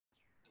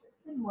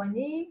Good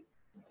morning.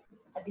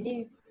 I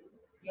believe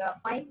you are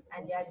fine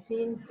and you are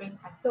doing great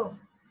at home.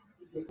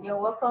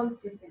 You're welcome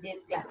to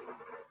today's class.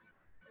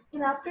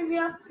 In our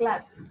previous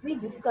class, we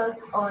discussed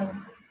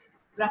on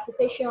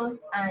gravitation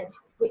and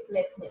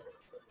weightlessness.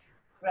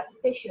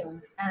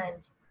 Gravitation and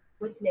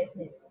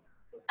weightlessness.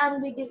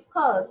 And we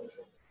discussed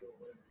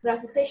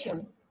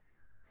gravitation.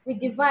 We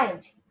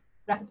defined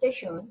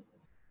gravitation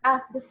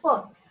as the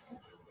force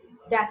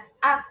that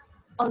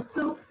acts on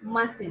two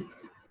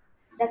masses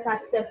that are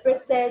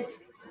separated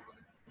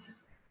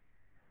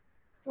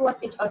towards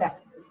each other.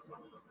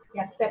 They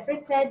are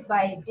separated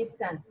by a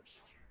distance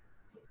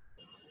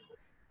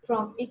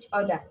from each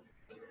other.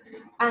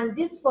 And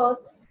this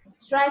force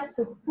tries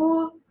to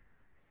pull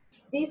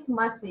these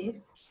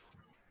masses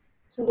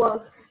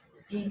towards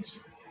each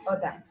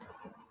other.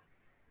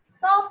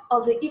 Some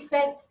of the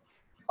effects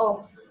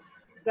of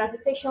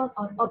gravitation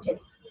on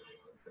objects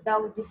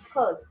that we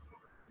discussed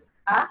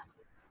are: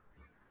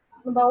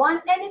 number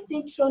one,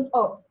 anything thrown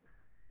up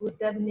will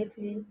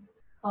definitely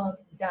come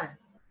down.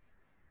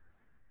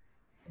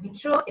 If you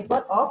throw a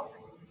ball up,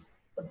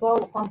 the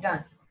ball will come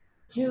down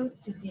due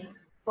to the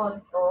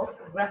force of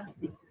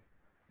gravity.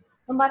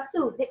 Number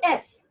two, the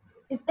earth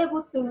is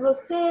able to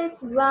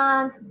rotate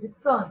around the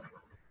sun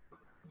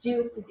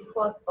due to the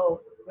force of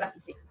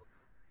gravity.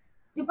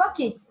 The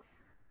bucket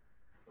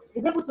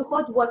is able to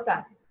hold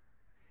water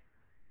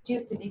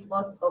due to the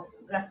force of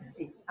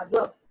gravity as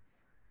well.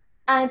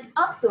 And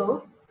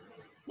also,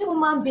 the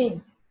human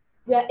being,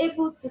 we are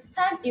able to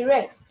stand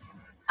erect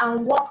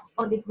and walk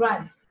on the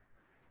ground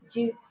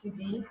due to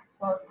the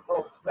force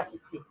of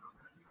gravity.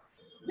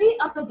 We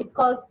also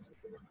discussed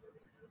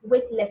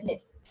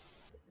weightlessness,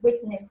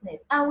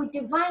 and we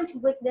defined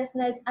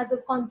weightlessness as a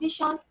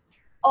condition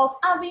of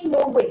having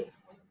no weight.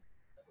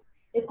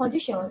 A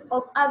condition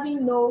of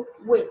having no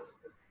weight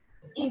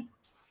is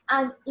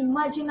an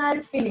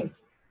imaginary feeling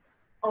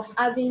of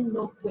having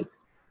no weight.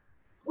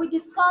 We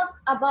discussed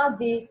about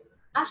the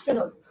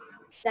astronauts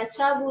that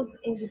travels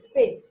in the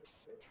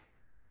space.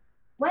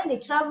 When they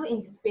travel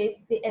in the space,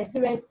 they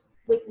experience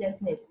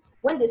weightlessness.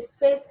 When the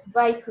space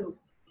vehicle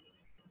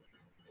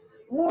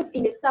move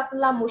in a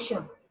circular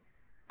motion,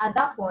 at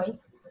that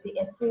point, they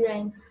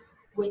experience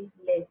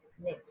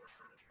weightlessness.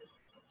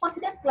 For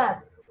today's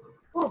class,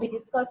 we will be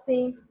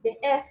discussing the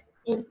Earth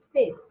in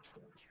space.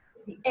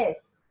 The Earth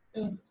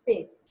in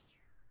space.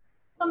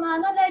 From our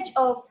knowledge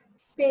of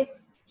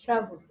space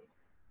travel,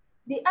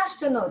 the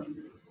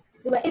astronauts,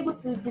 they were able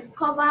to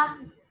discover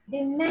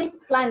the 9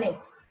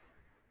 planets.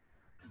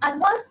 And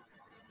one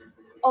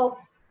of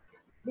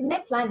the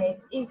 9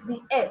 planets is the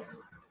Earth.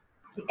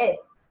 The Earth.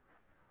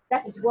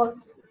 That is what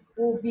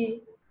we'll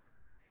be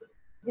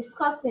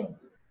discussing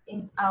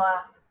in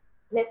our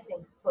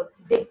lesson for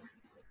today.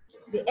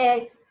 The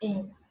Earth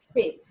in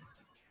space.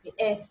 The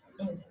Earth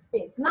in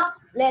space. Now,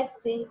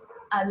 let's see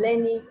our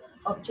learning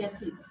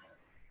objectives.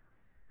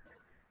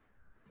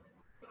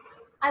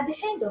 At the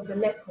end of the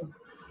lesson,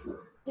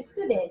 the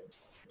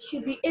students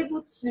should be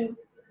able to,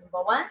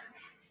 number one,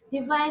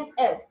 define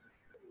Earth.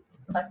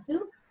 Number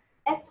two,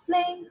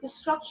 explain the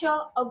structure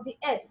of the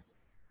Earth.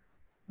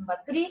 Number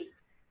three,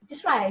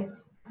 describe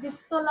the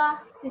solar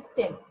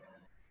system.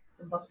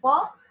 Number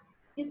four,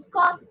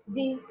 discuss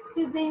the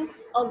seasons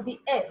of the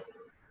Earth,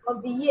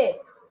 of the year.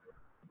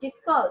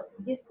 Discuss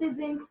the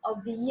seasons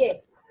of the year.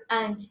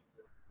 And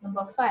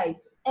number five,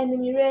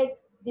 enumerate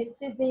the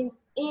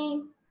seasons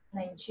in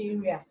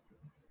Nigeria.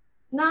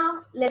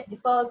 Now, let's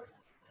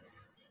discuss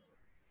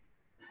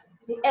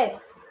the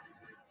Earth.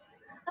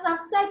 As I've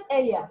said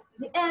earlier,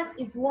 the Earth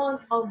is one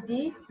of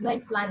the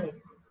 9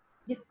 planets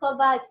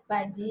discovered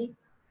by the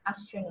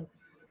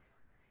astronauts.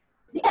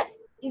 The Earth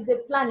is a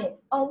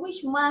planet on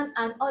which man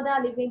and other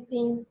living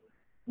things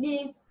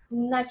lives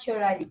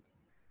naturally.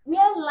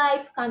 Where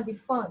life can be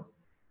found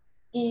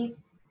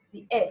is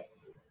the Earth.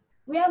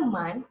 Where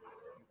man,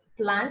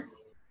 plants,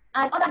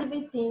 and other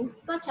living things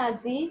such as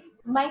the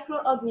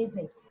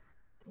microorganisms,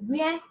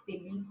 where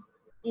they live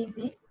is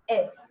the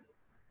Earth.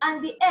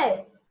 And the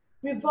Earth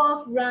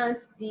revolves around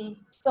the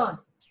sun.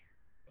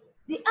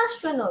 The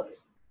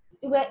astronauts,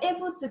 they were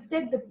able to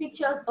take the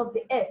pictures of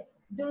the Earth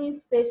during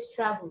space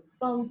travel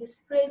from the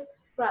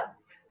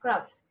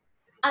spacecraft,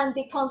 and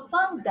they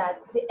confirmed that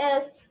the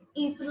Earth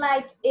is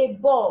like a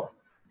ball.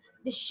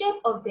 The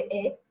shape of the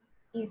Earth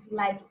is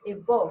like a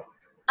ball,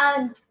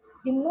 and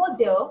the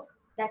model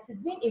that is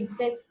being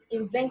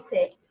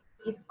invented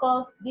is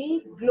called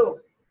the globe.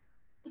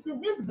 It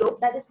is this globe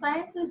that the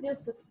scientists use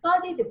to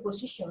study the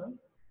position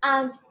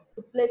and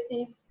the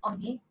places on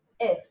the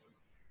Earth.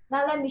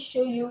 Now let me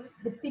show you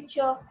the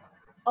picture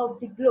of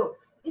the globe.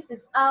 This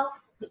is how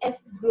the Earth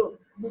globe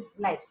looks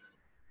like,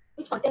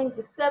 which contains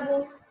the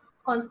 7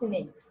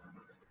 continents.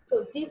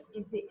 So this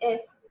is the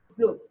Earth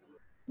globe.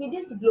 With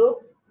this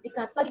globe, we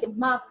can study the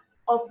map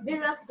of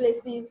various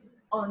places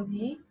on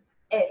the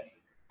Earth.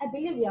 I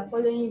believe you are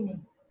following me.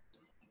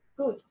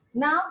 Good.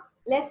 Now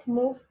let's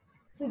move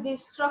to the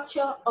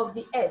structure of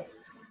the Earth.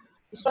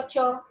 The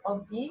structure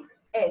of the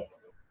Earth.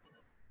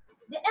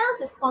 The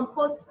Earth is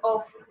composed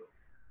of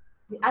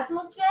the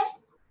atmosphere,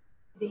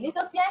 the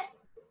lithosphere,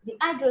 the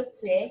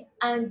hydrosphere,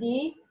 and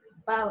the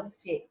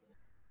biosphere.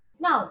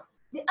 Now,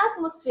 the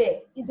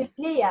atmosphere is a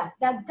layer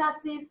that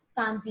gases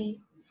can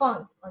be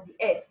found on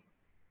the Earth.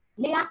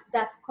 Layer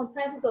that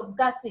comprises of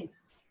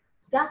gases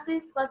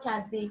such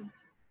as the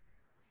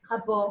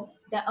carbon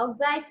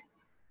dioxide,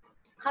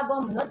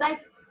 carbon monoxide,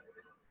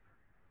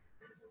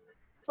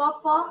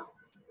 sulfur,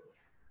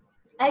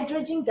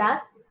 hydrogen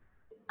gas,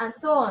 and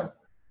so on.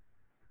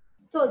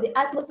 So the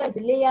atmosphere is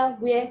the layer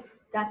where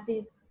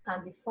gases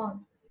can be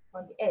found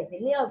on the Earth, the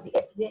layer of the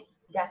Earth where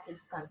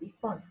gases can be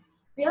found.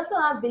 We also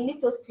have the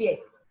lithosphere.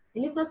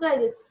 The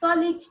lithosphere is a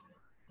solid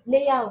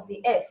layer of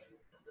the Earth,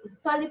 a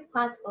solid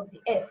part of the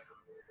Earth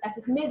that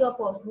is made up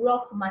of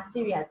rock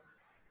materials,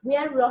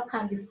 where rock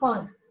can be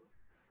found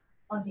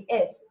on the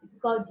Earth. It's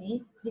called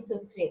the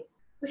lithosphere.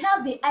 We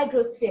have the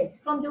hydrosphere.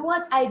 From the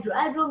word hydro,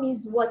 hydro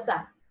means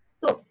water.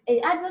 So a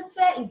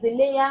hydrosphere is the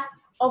layer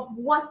of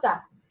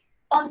water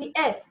on the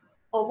Earth,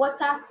 or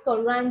water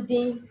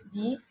surrounding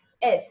the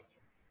Earth.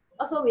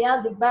 Also, we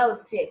have the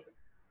biosphere.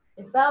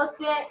 The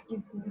biosphere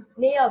is the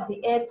layer of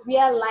the Earth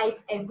where life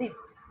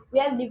exists,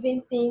 where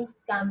living things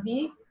can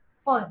be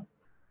found,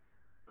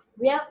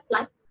 where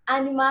plants,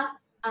 animals,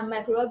 and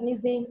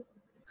microorganisms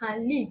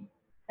can live.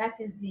 That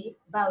is the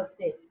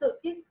biosphere. So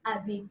these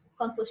are the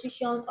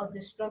composition of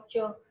the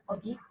structure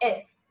of the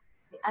Earth: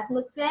 the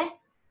atmosphere,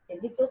 the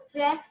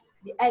lithosphere,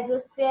 the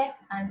hydrosphere,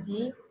 and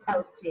the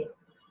biosphere.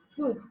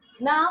 Good.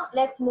 Now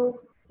let's move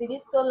to the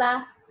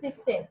solar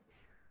system.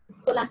 The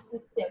solar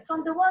system.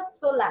 From the word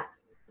solar,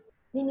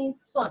 meaning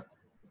sun.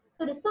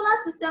 So the solar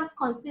system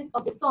consists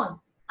of the sun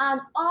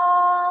and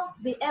all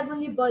the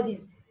heavenly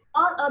bodies,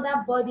 all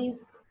other bodies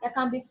that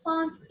can be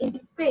found in the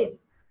space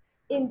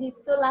in the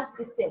solar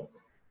system.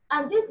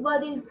 And these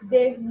bodies,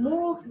 they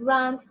move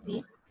around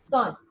the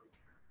sun.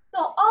 So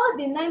all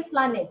the 9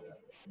 planets,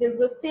 they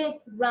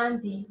rotate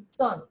around the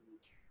sun.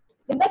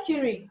 The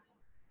Mercury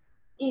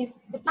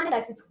is the planet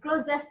that is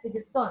closest to the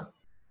sun,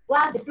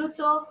 while the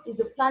Pluto is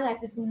the planet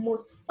that is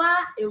most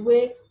far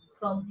away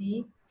from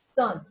the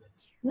sun.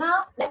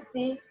 Now let's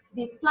see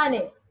the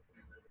planets.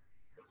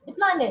 The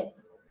planets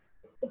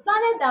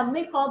that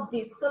make up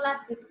the solar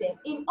system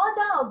in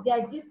order of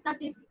their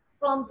distances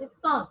from the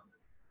sun,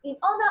 in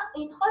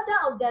order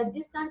of their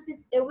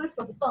distances away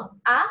from the sun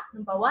are: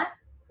 number 1,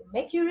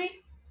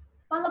 Mercury,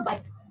 followed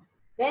by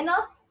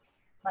Venus,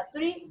 number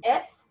 3,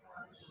 Earth,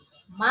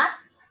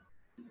 Mars,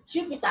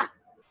 Jupiter,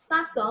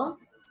 Saturn,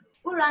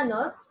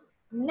 Uranus,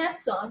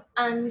 Neptune,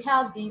 and we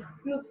have the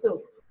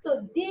Pluto.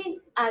 So these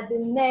are the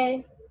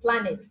 9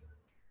 planets: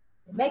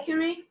 the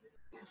Mercury,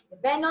 the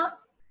Venus,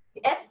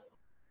 the Earth,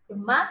 the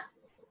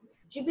Mars,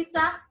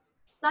 Jupiter,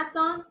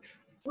 Saturn,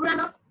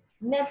 Uranus,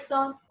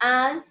 Neptune,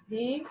 and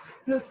the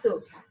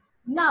Pluto.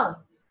 Now,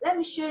 let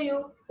me show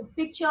you a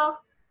picture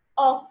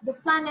of the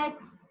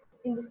planets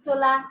in the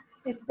solar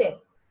system.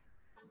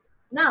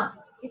 Now,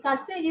 you can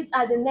see these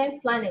are the 9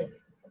 planets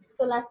of the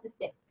solar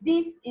system.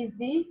 This is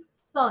the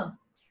Sun.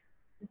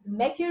 This is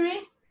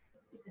Mercury.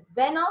 This is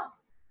Venus,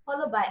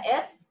 followed by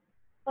Earth,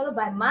 followed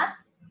by Mars,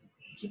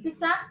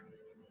 Jupiter,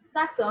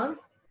 Saturn,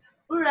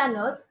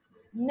 Uranus,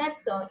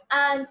 Neptune,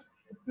 and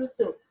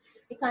Pluto.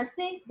 You can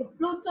see the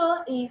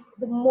Pluto is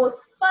the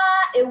most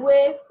far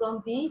away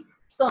from the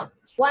sun,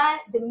 while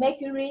the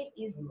Mercury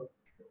is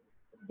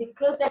the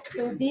closest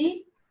to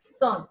the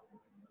sun.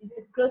 Is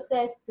the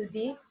closest to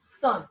the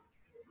sun.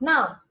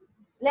 Now,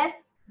 let's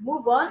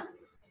move on.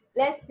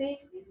 Let's see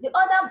the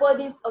other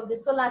bodies of the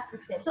solar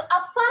system. So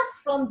apart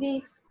from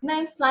the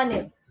 9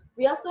 planets,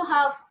 we also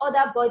have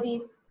other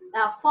bodies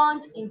that are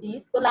found in the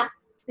solar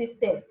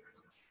system.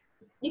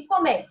 The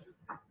comets.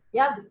 We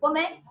have the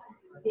comets,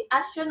 the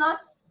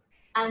astronauts,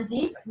 and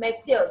the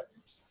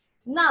meteors.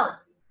 Now,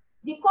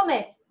 the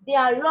comets, they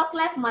are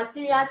rock-like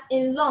materials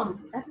in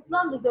lump. That is,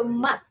 lump is a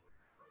mass,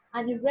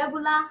 and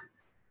irregular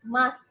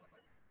mass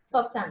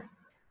substance.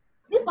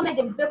 These comets,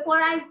 they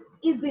vaporize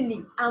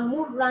easily and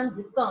move around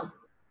the sun.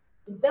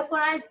 They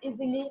vaporize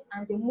easily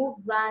and they move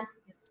around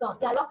the sun.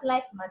 They are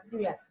rock-like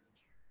materials.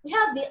 We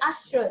have the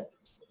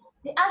asteroids.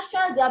 The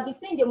asteroids, they are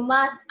between the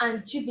Mars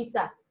and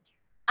Jupiter,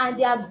 and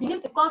they are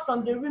believed to come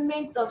from the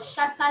remains of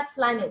shattered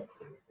planets.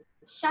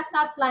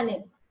 Shattered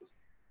planets.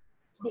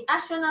 The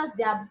astronauts,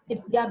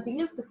 they are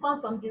believed to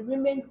come from the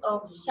remains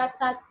of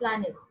shattered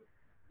planets.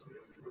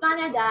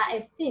 Planets that are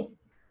extinct,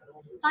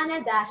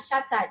 planets that are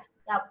shattered,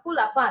 that are pulled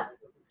apart.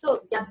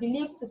 So they are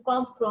believed to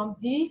come from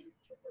the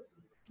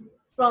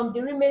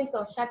remains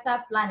of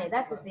shattered planet.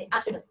 That is the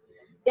astronauts.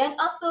 Then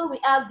also we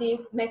have the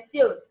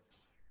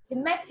meteors. The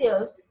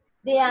meteors,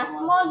 they are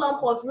small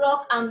lump of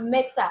rock and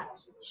metal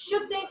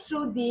shooting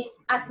through the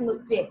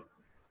atmosphere.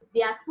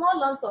 They are small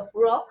lumps of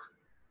rock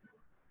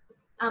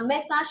and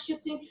metal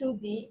shooting through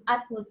the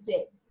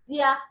atmosphere. They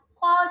are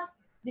called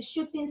the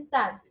shooting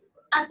stars.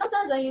 And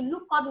sometimes when you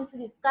look up into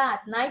the sky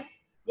at night,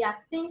 they are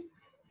seen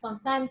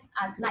sometimes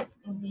at night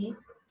in the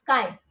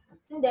sky. I've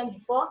seen them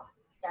before.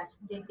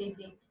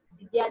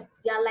 They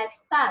are like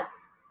stars.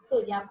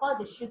 So they are called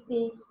the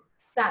shooting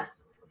stars.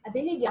 I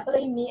believe you are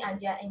following me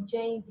and you are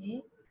enjoying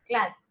the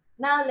class.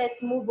 Now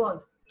let's move on.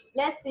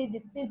 let's see the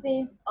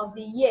seasons of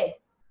the year.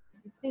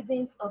 The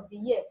seasons of the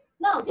year.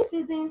 Now, these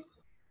seasons,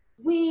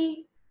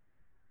 we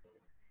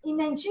in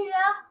Nigeria,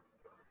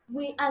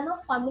 we are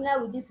not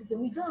familiar with this season.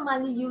 We don't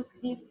normally use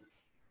these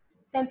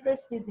temperate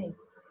seasons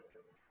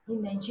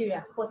in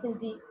Nigeria, but in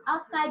the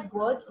outside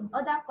world, in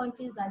other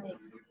countries and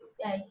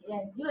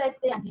the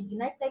USA and the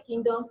United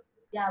Kingdom,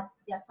 they are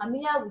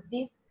familiar with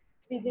these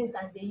seasons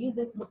and they use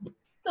it mostly.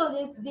 So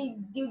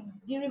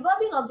the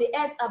revolving of the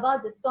earth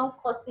about the sun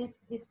causes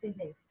these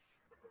seasons.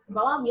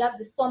 Number one, we have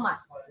the summer.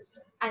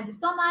 And the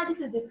summer, this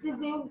is the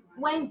season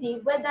when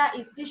the weather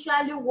is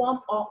usually warm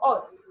or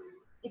hot.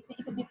 It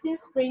is between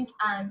spring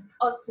and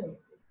autumn.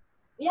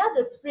 We have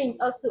the spring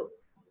also.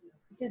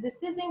 It is the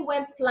season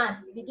when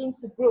plants begin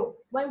to grow,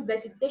 when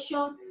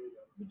vegetation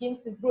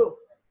begins to grow.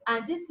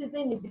 And this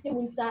season is between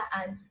winter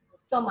and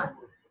summer.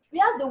 We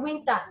have the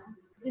winter.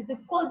 It is the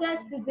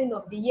coldest season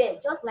of the year,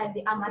 just like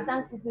the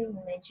Harmattan season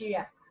in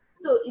Nigeria.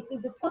 So it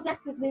is the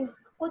coldest season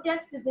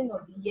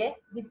of the year,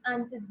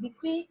 and it is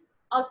between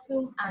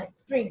autumn and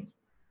spring.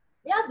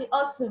 We have the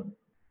autumn.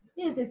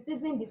 This is the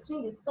season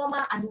between the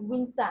summer and the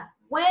winter,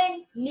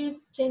 when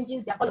leaves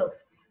changes their color,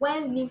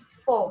 when leaves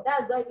fall.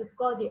 That's why it is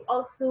called the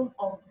autumn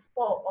of the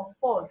fall of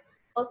fall.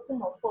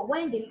 Autumn of fall.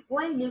 When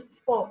leaves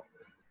fall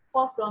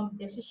from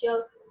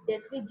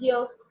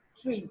deciduous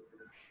trees.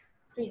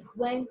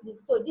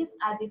 So these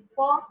are the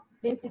four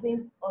main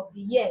seasons of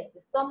the year: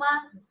 the summer,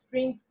 the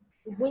spring,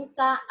 the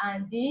winter,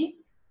 and the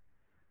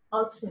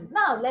autumn.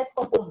 Now let's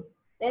go home.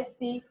 Let's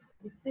see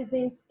the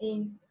seasons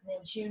in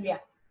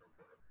Nigeria.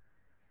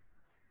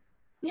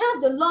 We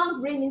have the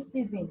long rainy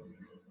season,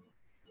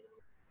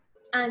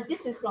 and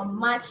this is from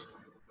March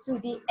to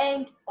the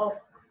end of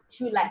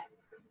July,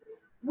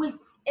 with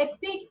a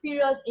peak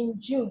period in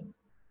June.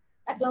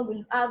 That's when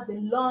we have the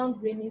long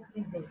rainy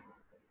season.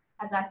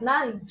 As at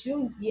now in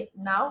June here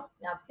now,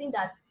 we have seen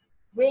that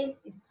rain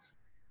is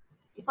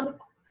coming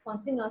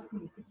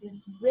continuously. It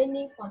is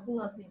raining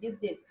continuously these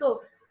days.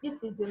 So this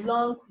is the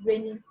long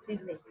rainy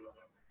season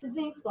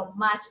from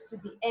March to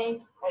the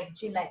end of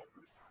July.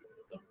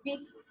 A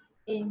peak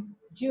in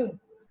June.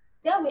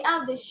 Then we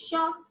have the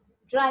short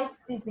dry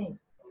season.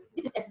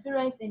 This is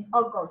experienced in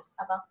August,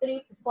 about 3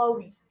 to 4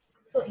 weeks.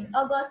 So in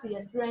August, we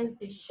experience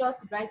the short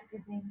dry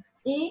season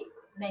in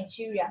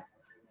Nigeria.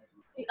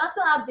 We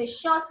also have the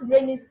short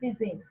rainy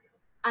season,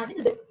 and this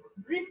is a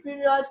brief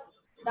period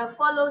that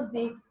follows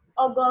the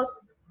August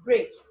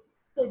break.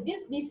 So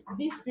this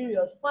brief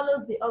period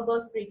follows the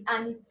August break,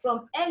 and it's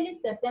from early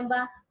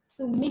September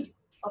to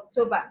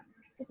mid-October.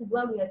 This is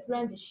when we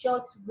experience the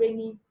short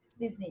rainy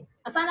season.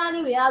 And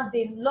finally, we have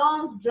the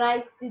long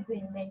dry season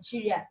in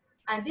Nigeria,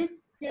 and this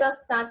period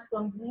starts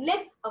from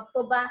late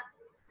October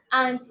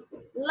and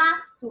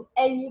lasts to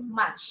early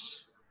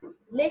March.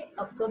 Late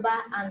October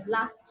and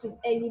lasts to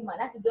early March.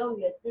 That is when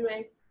we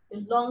experience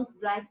the long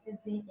dry season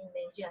in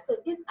Nigeria. So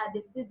these are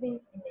the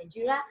seasons in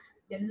Nigeria: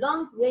 the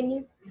long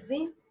rainy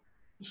season,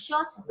 the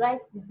short dry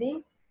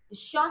season, the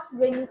short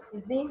rainy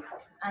season,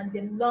 and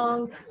the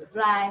long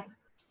dry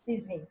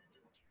season.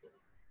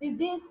 With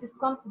this, we've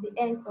come to the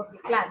end of the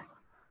class.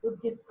 We've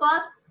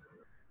discussed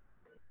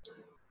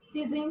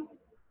seasons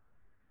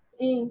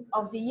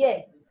of the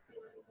year.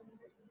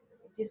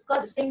 We've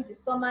discussed the spring, the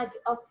summer,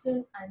 the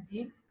autumn,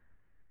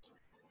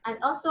 and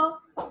also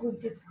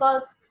we've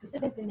discussed the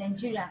seasons in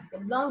Nigeria: the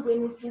long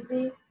rainy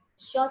season,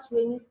 short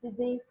rainy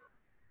season,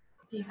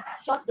 the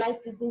short dry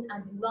season,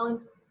 and the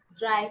long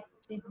dry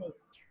season.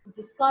 We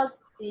discussed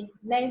the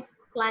 9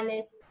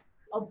 planets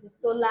of the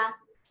solar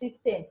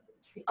system.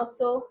 We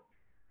also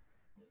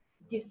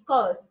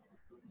discussed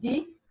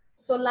the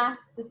solar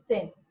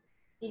system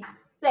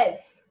itself,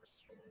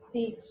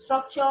 the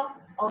structure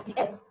of the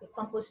earth, the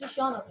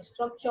composition of the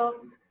structure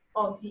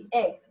of the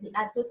earth, the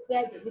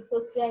atmosphere, the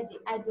lithosphere, the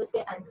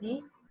hydrosphere, and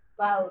the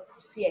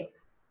biosphere.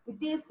 With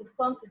this, we've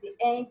come to the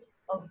end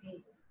of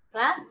the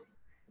class.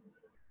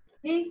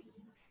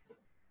 Please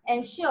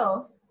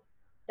ensure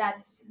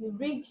that you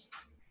read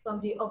from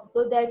the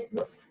uploaded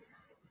notes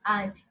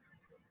and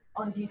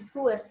on the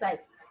school website,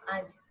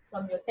 and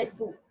from your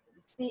textbook.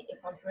 You see a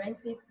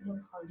comprehensive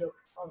notes on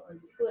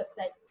the school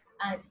website,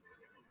 and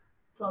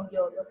from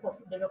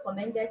the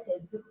recommended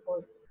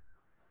textbook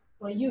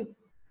for you.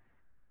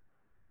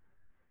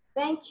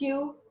 Thank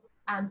you,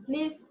 and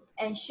please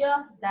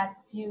ensure that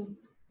you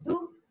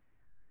do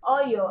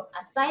all your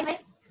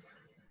assignments.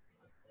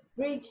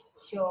 Read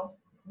your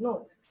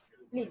notes,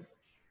 please.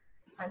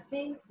 You can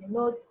see the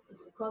notes is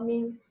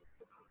becoming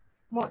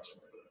much.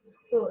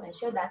 So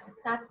ensure that you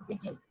start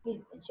reading.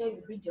 Please ensure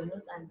you read your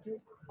notes and do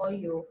all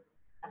your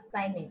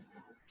assignments.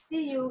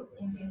 See you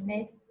in the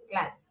next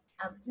class,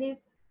 and please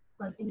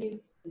continue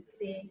to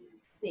stay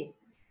safe.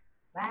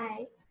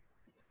 Bye.